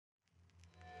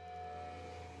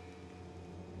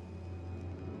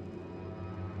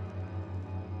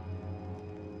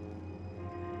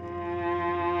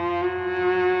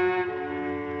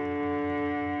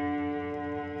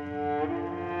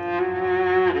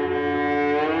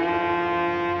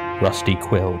Rusty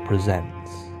Quill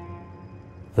presents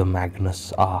the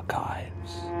Magnus Archives.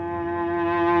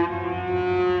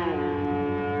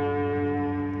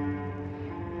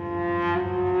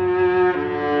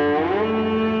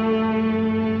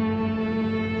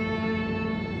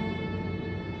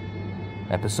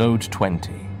 Episode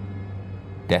 20,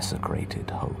 Desecrated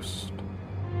Host.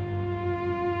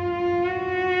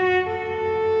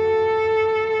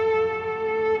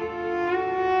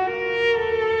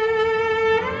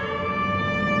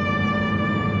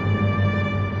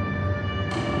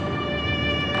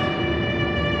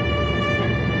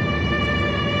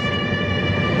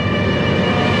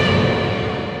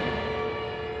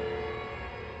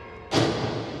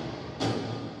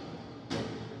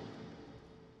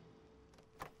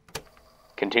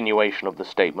 Continuation of the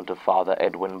statement of Father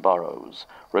Edwin Burroughs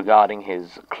regarding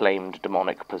his claimed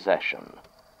demonic possession.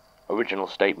 Original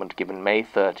statement given May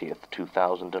 30th,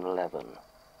 2011.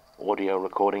 Audio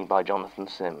recording by Jonathan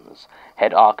Sims,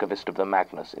 Head Archivist of the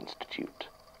Magnus Institute,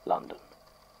 London.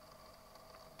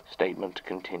 Statement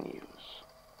continues.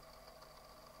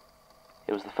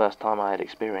 It was the first time I had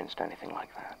experienced anything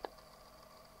like that.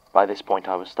 By this point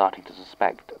I was starting to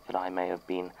suspect that I may have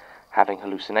been having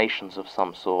hallucinations of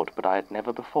some sort, but I had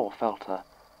never before felt a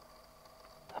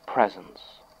presence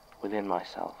within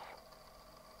myself,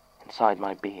 inside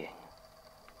my being.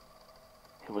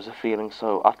 It was a feeling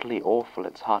so utterly awful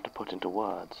it's hard to put into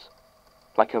words,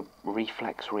 like a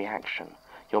reflex reaction,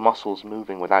 your muscles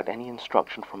moving without any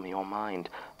instruction from your mind,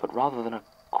 but rather than a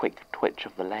quick twitch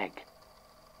of the leg,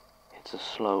 it's a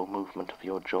slow movement of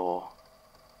your jaw,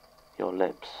 your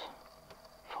lips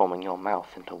forming your mouth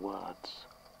into words.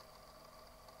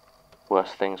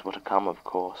 Worse things were to come, of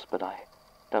course, but I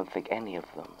don't think any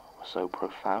of them were so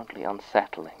profoundly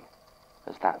unsettling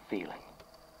as that feeling.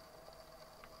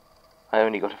 I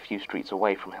only got a few streets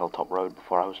away from Hilltop Road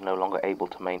before I was no longer able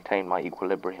to maintain my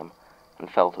equilibrium and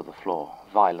fell to the floor,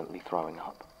 violently throwing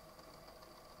up.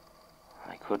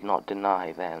 I could not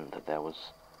deny then that there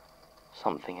was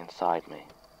something inside me,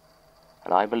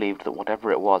 and I believed that whatever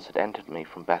it was had entered me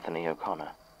from Bethany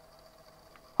O'Connor.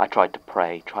 I tried to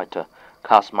pray, tried to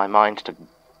cast my mind to...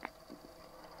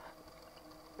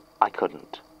 I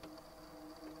couldn't.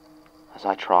 As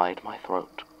I tried, my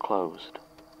throat closed,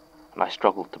 and I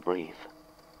struggled to breathe.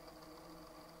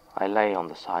 I lay on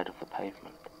the side of the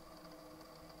pavement,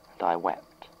 and I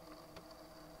wept.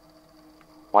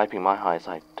 Wiping my eyes,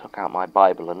 I took out my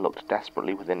Bible and looked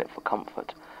desperately within it for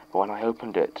comfort, but when I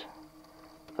opened it,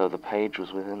 though the page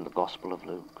was within the Gospel of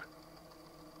Luke,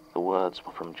 the words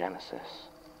were from Genesis.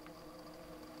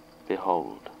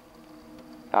 Behold,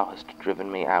 thou hast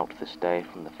driven me out this day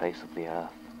from the face of the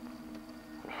earth,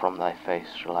 and from thy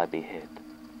face shall I be hid.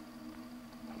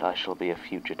 And I shall be a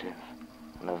fugitive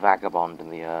and a vagabond in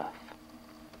the earth.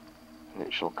 And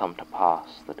it shall come to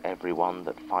pass that every one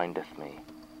that findeth me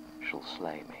shall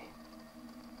slay me.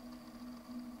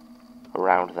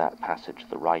 Around that passage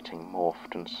the writing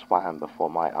morphed and swam before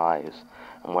my eyes,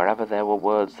 and wherever there were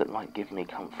words that might give me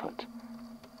comfort,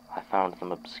 I found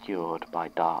them obscured by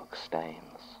dark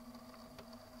stains.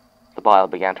 The bile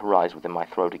began to rise within my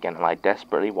throat again, and I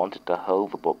desperately wanted to hurl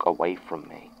the book away from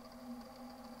me.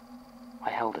 I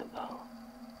held it, though,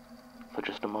 for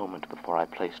just a moment before I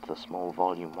placed the small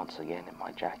volume once again in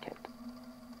my jacket.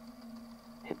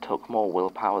 It took more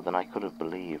willpower than I could have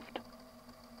believed,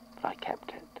 but I kept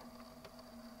it.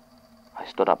 I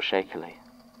stood up shakily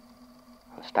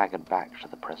and staggered back to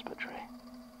the presbytery.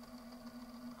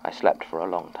 I slept for a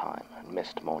long time and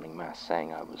missed morning mass,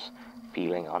 saying I was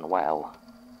feeling unwell.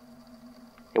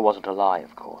 It wasn't a lie,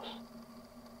 of course.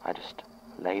 I just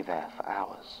lay there for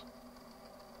hours.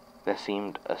 There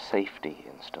seemed a safety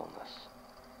in stillness,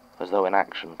 as though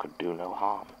inaction could do no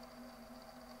harm.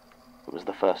 It was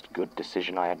the first good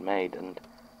decision I had made, and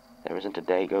there isn't a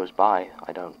day goes by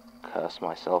I don't curse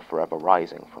myself for ever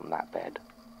rising from that bed.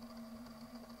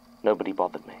 Nobody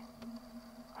bothered me.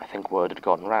 I think word had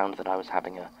gotten round that I was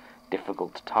having a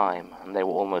difficult time, and they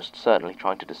were almost certainly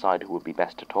trying to decide who would be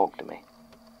best to talk to me,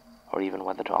 or even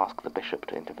whether to ask the bishop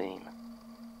to intervene.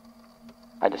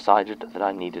 I decided that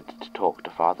I needed to talk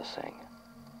to Father Singh.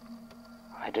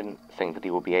 I didn't think that he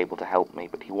would be able to help me,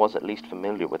 but he was at least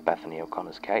familiar with Bethany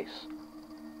O'Connor's case.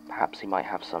 Perhaps he might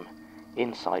have some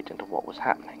insight into what was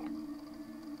happening.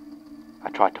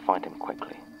 I tried to find him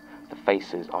quickly. The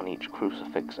faces on each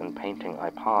crucifix and painting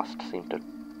I passed seemed to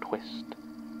twist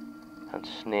and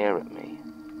sneer at me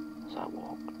as I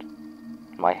walked.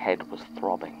 My head was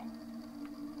throbbing.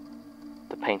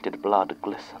 The painted blood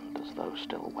glistened as though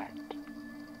still wet.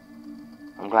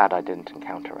 I'm glad I didn't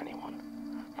encounter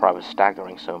anyone, for I was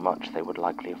staggering so much they would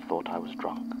likely have thought I was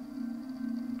drunk.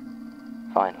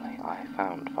 Finally, I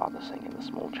found Father Singh in the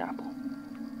small chapel.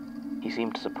 He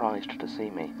seemed surprised to see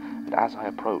me, and as I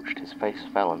approached, his face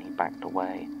fell and he backed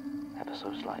away, ever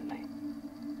so slightly.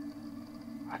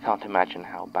 I can't imagine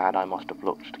how bad I must have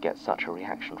looked to get such a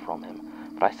reaction from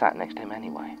him, but I sat next to him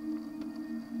anyway.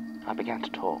 I began to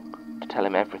talk, to tell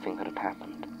him everything that had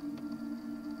happened.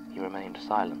 He remained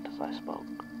silent as I spoke,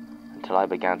 until I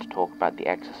began to talk about the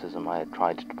exorcism I had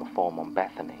tried to perform on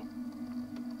Bethany.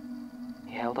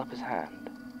 He held up his hand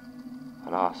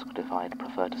and asked if I'd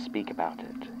prefer to speak about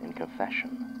it in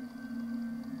confession.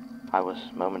 I was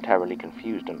momentarily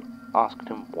confused and asked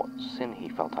him what sin he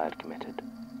felt I had committed.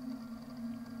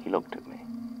 He looked at me,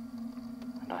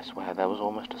 and I swear there was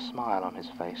almost a smile on his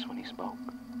face when he spoke.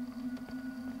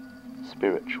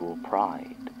 Spiritual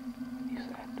pride, he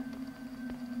said,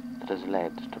 that has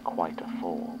led to quite a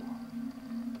fall.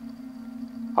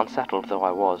 Unsettled though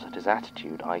I was at his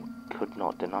attitude, I could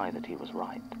not deny that he was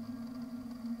right.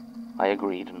 I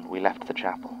agreed, and we left the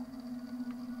chapel.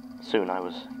 Soon I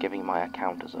was giving my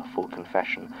account as a full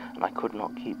confession, and I could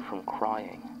not keep from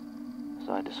crying as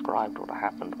I described what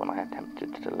happened when I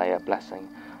attempted to lay a blessing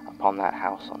upon that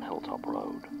house on Hilltop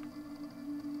Road.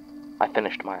 I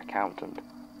finished my account and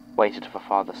waited for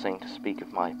Father Singh to speak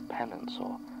of my penance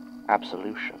or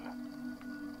absolution.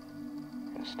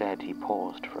 Instead, he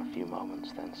paused for a few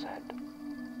moments, then said,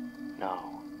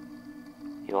 "No,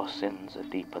 your sins are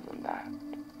deeper than that."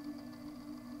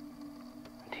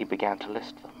 And he began to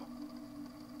list them.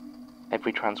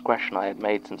 Every transgression I had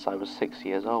made since I was 6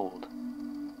 years old.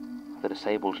 The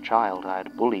disabled child I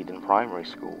had bullied in primary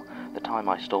school, the time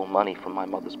I stole money from my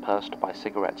mother's purse to buy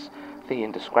cigarettes, the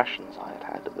indiscretions I had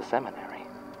had at the seminary.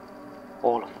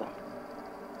 All of them.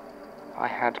 I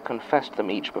had confessed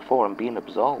them each before and been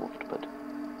absolved, but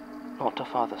not to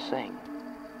Father Singh.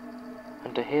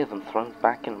 And to hear them thrown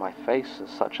back in my face as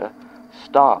such a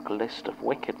stark list of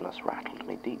wickedness rattled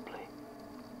me deeply.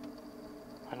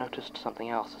 I noticed something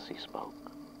else as he spoke.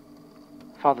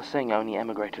 Father Singh only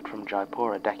emigrated from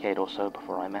Jaipur a decade or so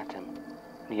before I met him,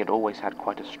 and he had always had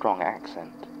quite a strong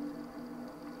accent.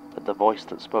 But the voice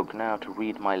that spoke now to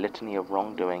read my litany of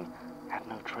wrongdoing had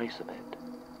no trace of it.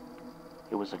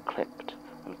 It was a clipped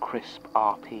and crisp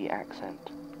RP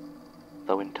accent,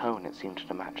 though in tone it seemed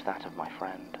to match that of my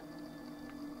friend.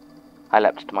 I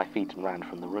leapt to my feet and ran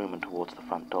from the room and towards the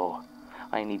front door.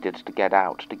 I needed to get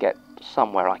out, to get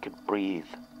somewhere I could breathe.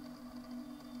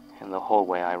 In the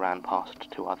hallway I ran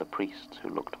past 2 other priests who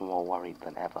looked more worried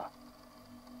than ever.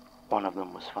 One of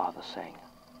them was Father Singh.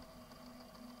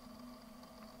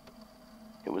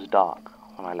 It was dark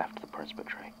when I left the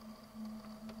presbytery.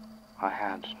 I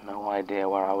had no idea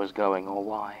where I was going or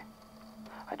why.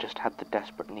 I just had the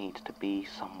desperate need to be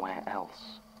somewhere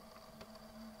else.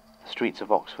 The streets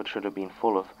of Oxford should have been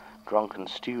full of drunken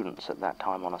students at that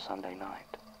time on a Sunday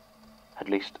night. At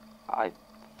least, I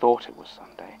thought it was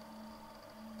Sunday.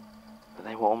 But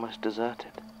they were almost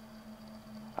deserted.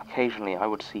 Occasionally I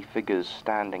would see figures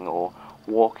standing or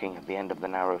walking at the end of the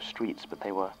narrow streets, but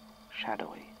they were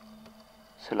shadowy,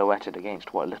 silhouetted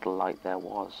against what little light there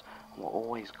was, and were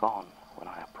always gone when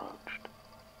I approached.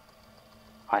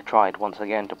 I tried once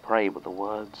again to pray, but the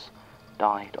words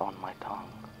died on my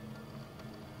tongue.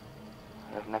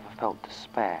 I have never felt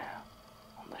despair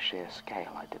on the sheer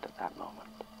scale I did at that moment.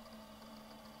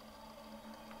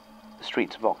 The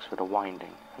streets of Oxford are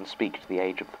winding and speak to the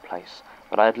age of the place,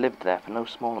 but I had lived there for no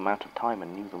small amount of time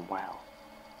and knew them well.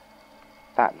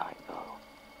 That night, though,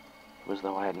 it was as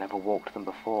though I had never walked them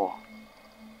before.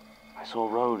 I saw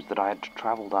roads that I had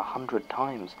travelled 100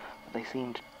 times, but they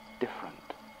seemed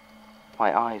different.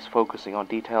 My eyes focusing on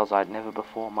details I had never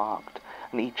before marked,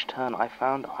 and each turn I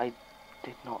found I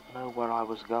did not know where I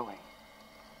was going,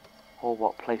 or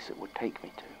what place it would take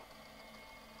me to.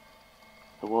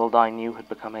 The world I knew had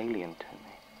become alien to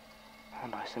me,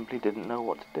 and I simply didn't know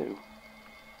what to do.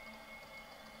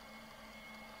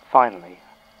 Finally,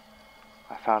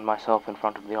 I found myself in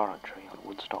front of the oratory on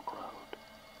Woodstock Road.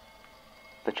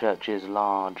 The church's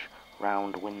large,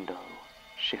 round window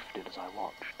shifted as I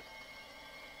watched,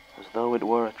 as though it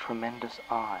were a tremendous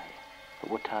eye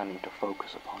that were turning to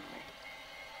focus upon me.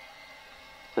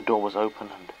 The door was open,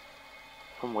 and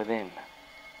from within,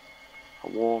 a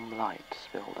warm light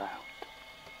spilled out.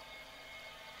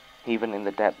 Even in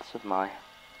the depths of my,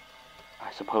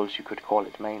 I suppose you could call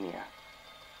it mania,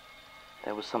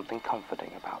 there was something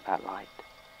comforting about that light.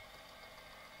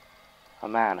 A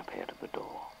man appeared at the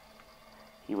door.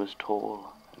 He was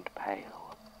tall and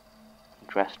pale, and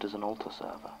dressed as an altar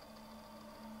server.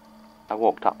 I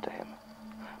walked up to him.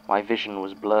 My vision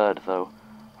was blurred, though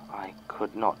I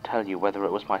could not tell you whether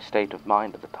it was my state of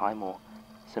mind at the time or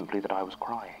simply that I was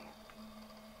crying.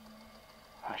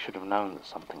 I should have known that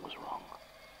something was wrong.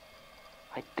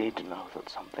 I did know that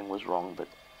something was wrong, but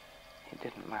it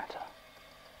didn't matter.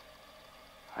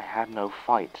 I had no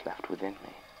fight left within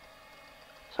me.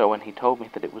 So when he told me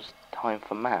that it was time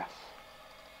for Mass,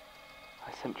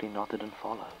 I simply nodded and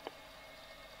followed.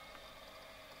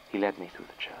 He led me through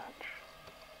the church.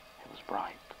 It was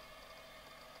bright.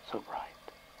 So bright.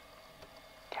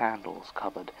 Candles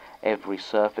covered every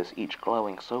surface, each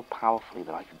glowing so powerfully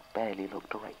that I could barely look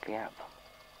directly at them.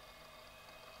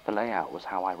 The layout was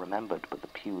how I remembered, but the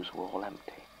pews were all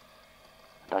empty,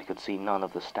 and I could see none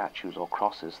of the statues or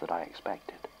crosses that I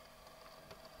expected.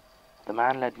 The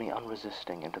man led me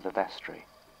unresisting into the vestry,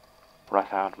 where I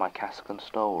found my cassock and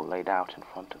stole laid out in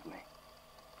front of me.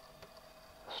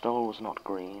 The stole was not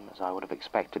green, as I would have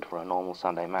expected for a normal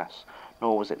Sunday Mass,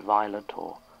 nor was it violet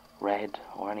or red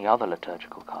or any other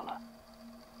liturgical color.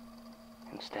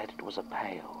 Instead, it was a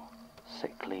pale,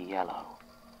 sickly yellow.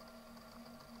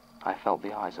 I felt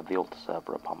the eyes of the altar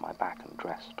server upon my back and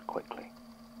dressed quickly.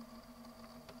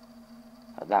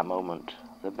 At that moment,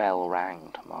 the bell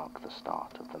rang to mark the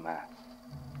start of the Mass.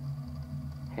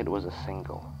 It was a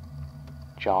single,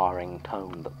 jarring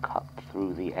tone that cut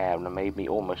through the air and made me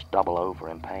almost double over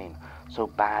in pain. So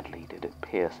badly did it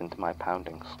pierce into my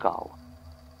pounding skull.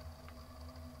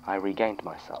 I regained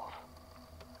myself,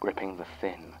 gripping the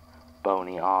thin,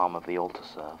 bony arm of the altar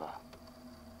server,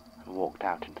 and walked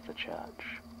out into the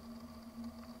church.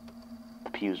 The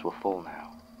pews were full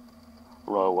now,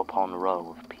 row upon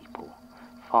row of people,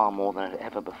 far more than had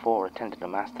ever before attended a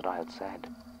Mass that I had said.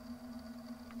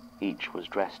 Each was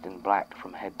dressed in black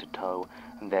from head to toe,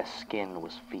 and their skin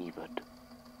was fevered,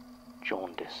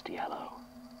 jaundiced yellow.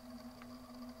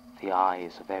 The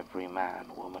eyes of every man,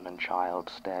 woman, and child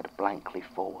stared blankly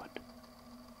forward,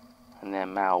 and their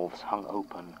mouths hung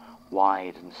open,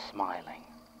 wide and smiling,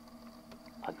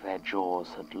 like their jaws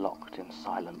had locked in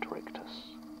silent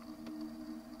rictus.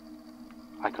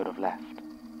 I could have left.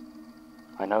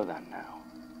 I know that now.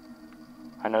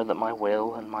 I know that my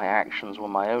will and my actions were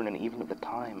my own, and even at the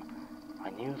time,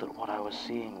 I knew that what I was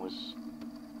seeing was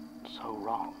so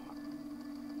wrong,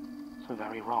 so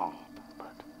very wrong,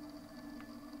 but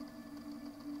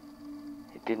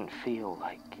it didn't feel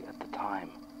like, at the time,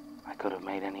 I could have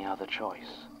made any other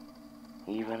choice.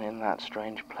 Even in that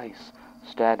strange place,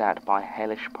 stared at by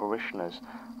hellish parishioners,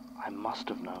 I must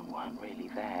have known weren't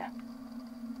really there.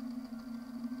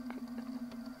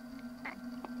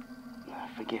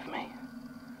 Forgive me.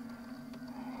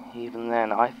 Even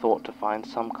then, I thought to find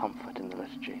some comfort in the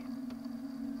liturgy.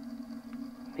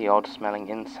 The odd-smelling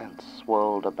incense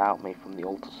swirled about me from the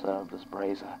altar server's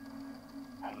brazier,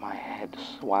 and my head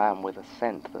swam with a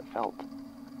scent that felt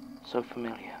so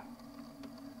familiar,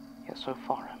 yet so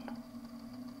foreign.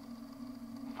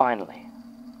 Finally,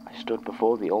 I stood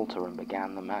before the altar and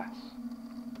began the Mass.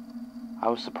 I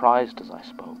was surprised as I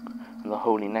spoke, and the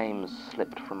holy names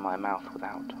slipped from my mouth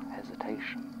without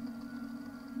hesitation.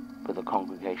 But the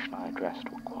congregation I addressed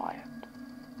were quiet,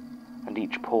 and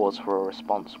each pause for a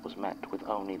response was met with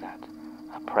only that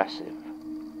oppressive,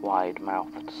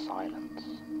 wide-mouthed silence,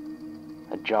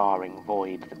 a jarring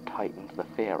void that tightened the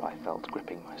fear I felt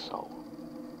gripping my soul.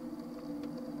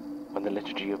 When the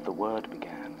liturgy of the Word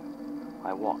began,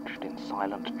 I watched in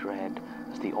silent dread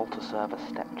as the altar server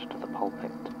stepped to the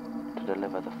pulpit to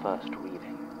deliver the first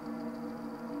reading.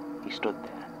 He stood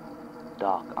there,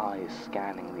 dark eyes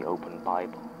scanning the open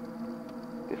Bible,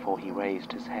 before he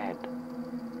raised his head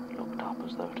and looked up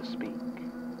as though to speak.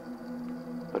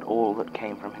 But all that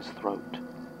came from his throat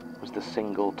was the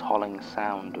single tolling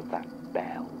sound of that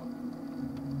bell,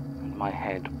 and my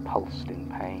head pulsed in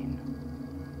pain.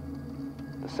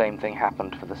 The same thing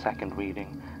happened for the second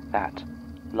reading, that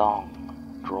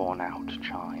long, drawn-out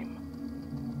chime.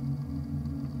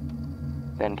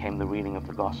 Then came the reading of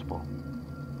the Gospel.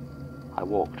 I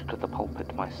walked to the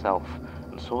pulpit myself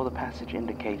and saw the passage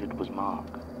indicated was Mark,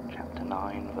 chapter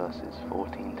 9, verses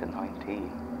 14 to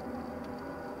 19.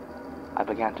 I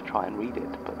began to try and read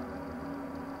it, but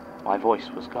my voice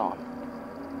was gone,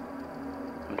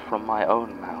 and from my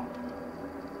own mouth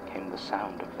came the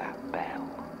sound of that bell.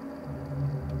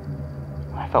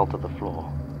 I fell to the floor,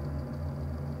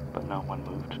 but no one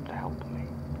moved to help me.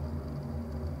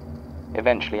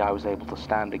 Eventually I was able to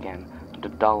stand again, and a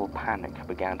dull panic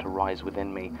began to rise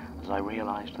within me as I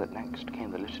realized that next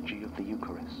came the liturgy of the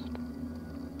Eucharist.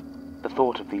 The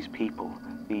thought of these people,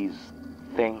 these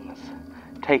things,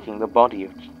 taking the body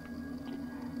of...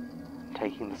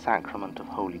 taking the sacrament of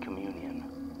Holy Communion,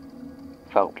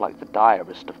 felt like the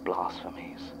direst of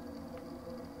blasphemies.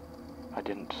 I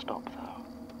didn't stop,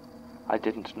 though. I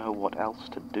didn't know what else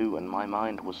to do, and my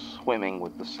mind was swimming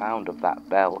with the sound of that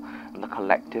bell and the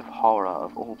collective horror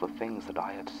of all the things that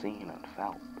I had seen and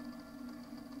felt.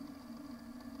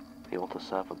 The altar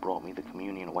server brought me the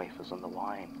communion wafers and the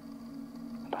wine,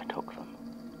 and I took them.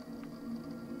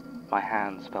 My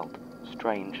hands felt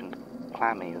strange and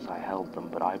clammy as I held them,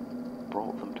 but I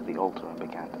brought them to the altar and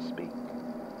began to speak.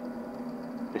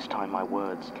 This time my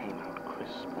words came out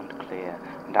crisp and clear,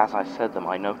 and as I said them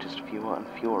I noticed fewer and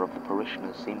fewer of the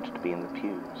parishioners seemed to be in the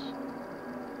pews.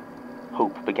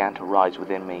 Hope began to rise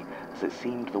within me, as it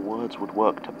seemed the words would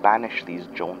work to banish these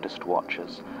jaundiced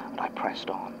watchers, and I pressed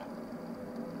on.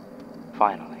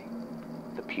 Finally,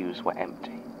 the pews were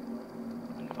empty,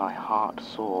 and my heart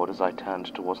soared as I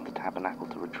turned towards the tabernacle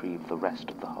to retrieve the rest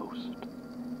of the host.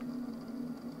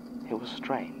 It was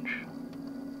strange.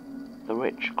 The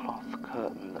rich cloth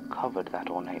curtain that covered that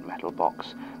ornate metal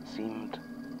box seemed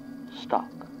stuck.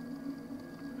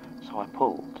 So I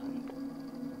pulled,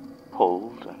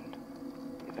 and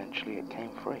eventually it came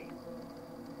free.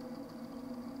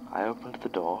 I opened the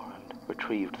door and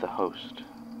retrieved the host,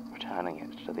 returning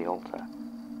it to the altar.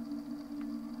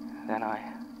 Then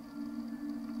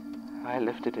I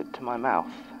lifted it to my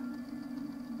mouth,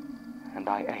 and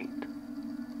I ate.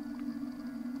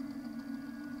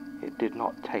 It did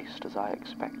not taste as I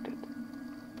expected.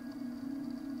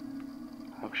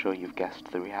 I'm sure you've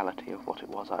guessed the reality of what it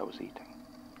was I was eating.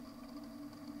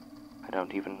 I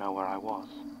don't even know where I was.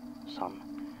 Some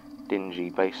dingy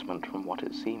basement from what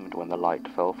it seemed when the light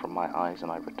fell from my eyes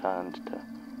and I returned to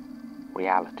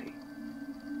reality.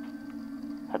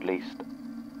 At least,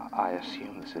 I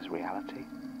assume this is reality.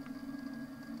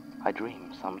 I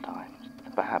dream sometimes.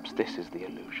 Perhaps this is the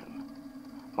illusion.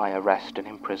 My arrest and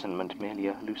imprisonment merely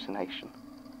a hallucination.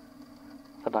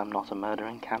 That I'm not a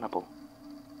murdering cannibal.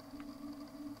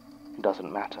 It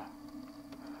doesn't matter.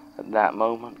 At that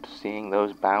moment, seeing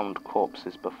those bound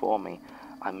corpses before me,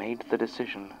 I made the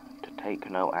decision to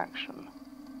take no action.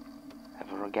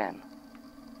 Ever again.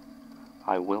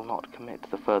 I will not commit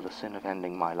the further sin of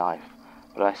ending my life,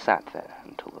 but I sat there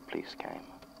until the police came.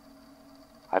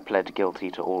 I pled guilty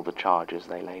to all the charges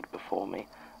they laid before me,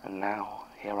 and now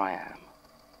here I am,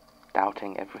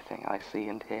 doubting everything I see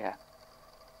and hear.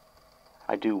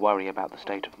 I do worry about the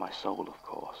state of my soul, of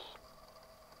course,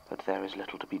 but there is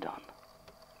little to be done.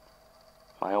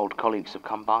 My old colleagues have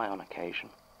come by on occasion,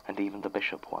 and even the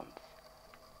bishop once,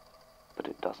 but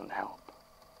it doesn't help.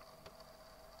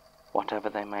 Whatever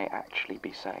they may actually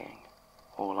be saying,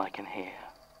 all I can hear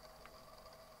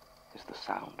is the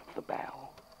sound of the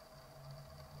bell.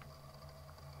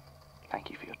 Thank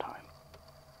you for your time.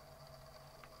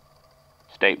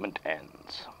 Statement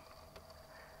ends.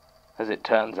 As it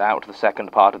turns out, the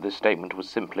second part of this statement was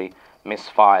simply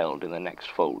misfiled in the next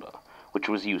folder, which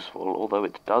was useful, although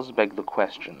it does beg the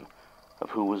question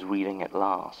of who was reading it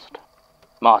last.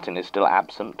 Martin is still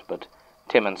absent, but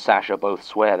Tim and Sasha both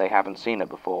swear they haven't seen it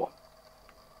before.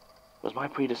 Was my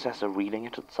predecessor reading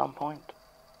it at some point?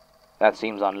 That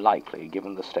seems unlikely,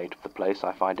 given the state of the place.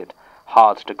 I find it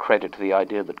hard to credit the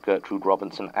idea that Gertrude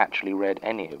Robinson actually read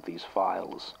any of these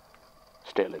files.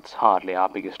 Still, it's hardly our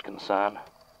biggest concern.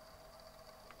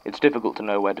 It's difficult to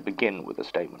know where to begin with a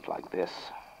statement like this.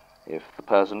 If the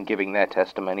person giving their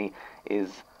testimony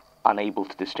is unable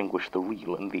to distinguish the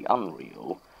real and the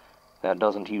unreal, that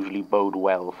doesn't usually bode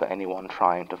well for anyone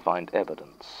trying to find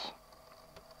evidence.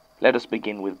 Let us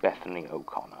begin with Bethany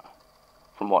O'Connor.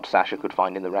 From what Sasha could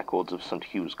find in the records of St.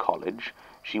 Hugh's College,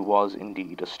 she was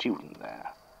indeed a student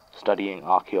there, studying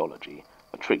archaeology,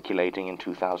 matriculating in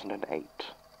 2008.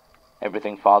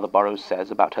 Everything Father Burroughs says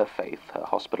about her faith, her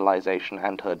hospitalization,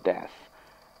 and her death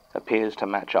appears to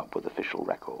match up with official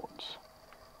records.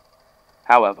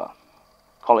 However,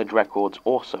 college records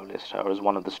also list her as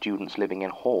one of the students living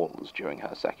in halls during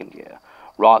her second year,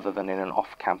 rather than in an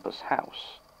off-campus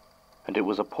house, and it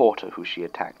was a porter who she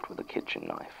attacked with a kitchen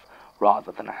knife,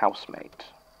 rather than a housemate.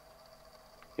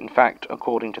 In fact,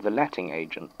 according to the letting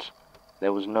agent,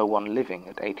 there was no one living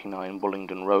at 89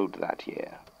 Bullingdon Road that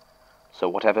year, so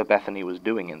whatever Bethany was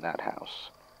doing in that house,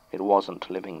 it wasn't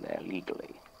living there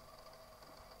legally.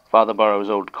 Father Burroughs'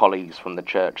 old colleagues from the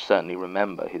church certainly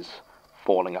remember his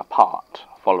falling apart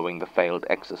following the failed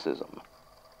exorcism.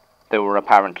 They were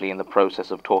apparently in the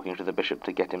process of talking to the bishop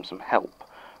to get him some help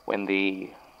when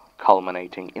the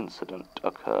culminating incident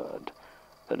occurred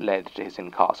that led to his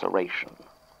incarceration.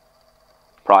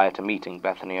 Prior to meeting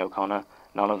Bethany O'Connor,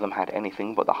 none of them had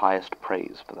anything but the highest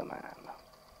praise for the man.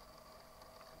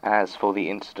 As for the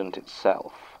incident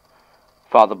itself,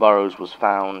 Father Burroughs was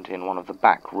found in one of the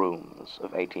back rooms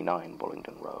of 89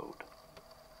 Bullingdon Road.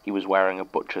 He was wearing a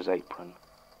butcher's apron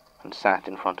and sat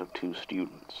in front of two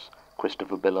students,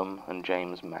 Christopher Billam and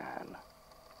James Mann.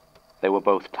 They were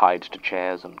both tied to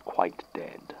chairs and quite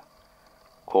dead.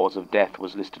 Cause of death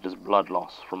was listed as blood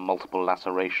loss from multiple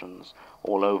lacerations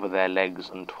all over their legs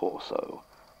and torso,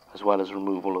 as well as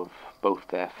removal of both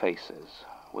their faces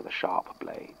with a sharp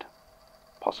blade,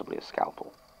 possibly a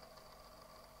scalpel.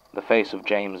 The face of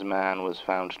James Mann was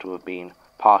found to have been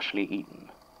partially eaten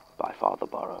by Father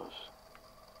Burroughs.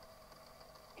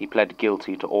 He pled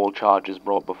guilty to all charges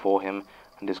brought before him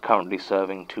and is currently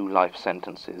serving 2 life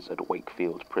sentences at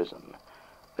Wakefield Prison,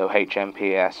 though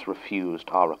HMPS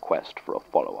refused our request for a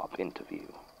follow-up interview.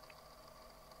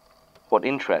 What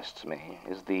interests me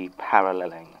is the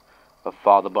paralleling of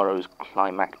Father Burroughs'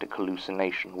 climactic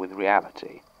hallucination with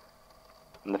reality,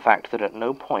 and the fact that at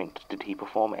no point did he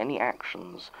perform any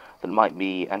actions that might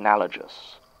be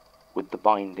analogous with the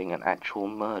binding and actual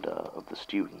murder of the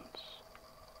students.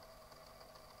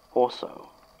 Also,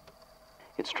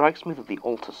 it strikes me that the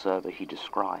altar server he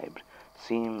described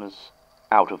seems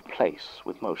out of place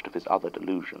with most of his other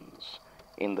delusions,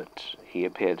 in that he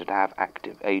appeared to have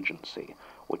active agency,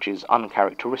 which is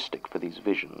uncharacteristic for these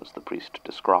visions the priest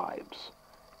describes.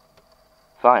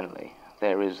 Finally,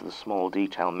 there is the small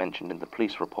detail mentioned in the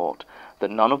police report that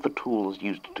none of the tools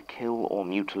used to kill or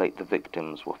mutilate the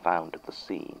victims were found at the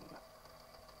scene.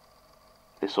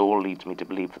 This all leads me to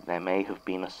believe that there may have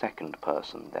been a second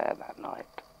person there that night.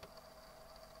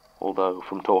 Although,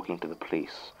 from talking to the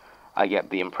police, I get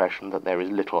the impression that there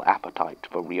is little appetite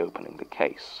for reopening the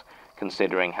case,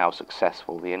 considering how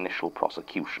successful the initial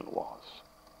prosecution was.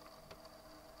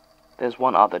 There's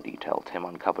one other detail Tim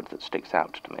uncovered that sticks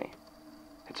out to me.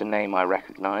 It's a name I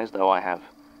recognize, though I have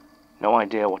no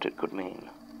idea what it could mean.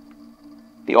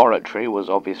 The oratory was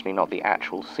obviously not the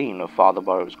actual scene of Father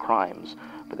Burroughs' crimes,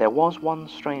 but there was one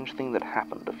strange thing that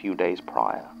happened a few days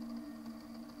prior.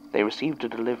 They received a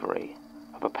delivery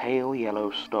of a pale yellow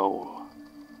stole,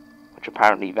 which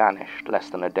apparently vanished less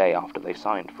than a day after they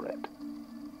signed for it.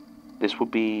 This would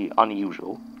be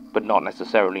unusual, but not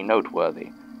necessarily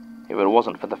noteworthy, if it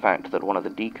wasn't for the fact that one of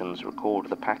the deacons recalled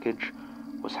the package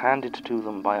was handed to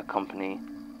them by a company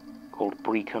called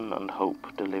Brecon and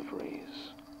Hope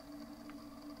Deliveries.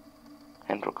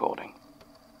 End recording.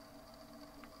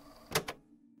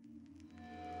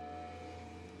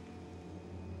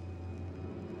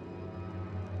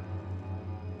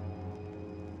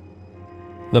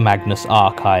 The Magnus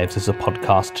Archives is a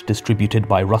podcast distributed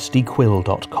by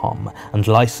rustyquill.com and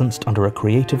licensed under a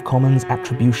Creative Commons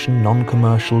Attribution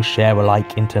Non-Commercial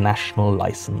Share-alike International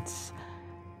license.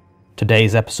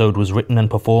 Today's episode was written and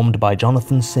performed by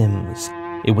Jonathan Sims.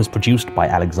 It was produced by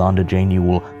Alexander J.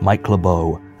 Newall, Mike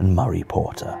LeBeau, and Murray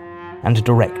Porter, and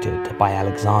directed by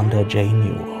Alexander J.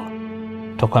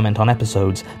 Newall. To comment on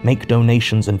episodes, make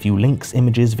donations, and view links,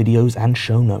 images, videos, and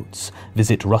show notes,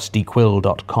 visit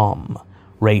rustyquill.com.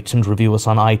 Rate and review us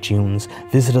on iTunes,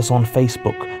 visit us on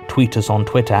Facebook, tweet us on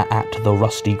Twitter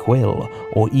 @TheRustyQuill,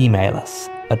 or email us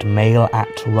at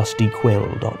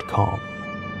mail@rustyquill.com.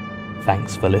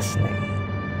 Thanks for listening.